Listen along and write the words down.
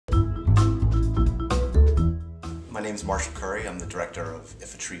name's Marshall Curry. I'm the director of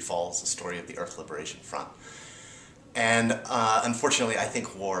If a Tree Falls, a story of the Earth Liberation Front. And unfortunately, I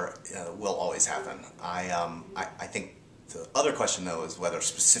think war will always happen. I think the other question, though, is whether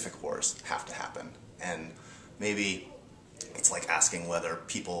specific wars have to happen. And maybe it's like asking whether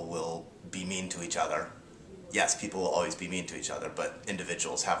people will be mean to each other. Yes, people will always be mean to each other, but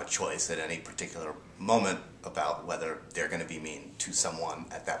individuals have a choice at any particular moment about whether they're going to be mean to someone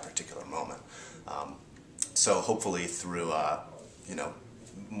at that particular moment. So hopefully through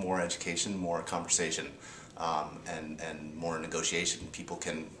more education, more conversation, and more negotiation, people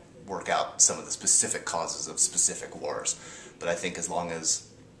can work out some of the specific causes of specific wars. But I think as long as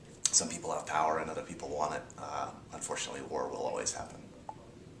some people have power and other people want it, unfortunately war will always happen.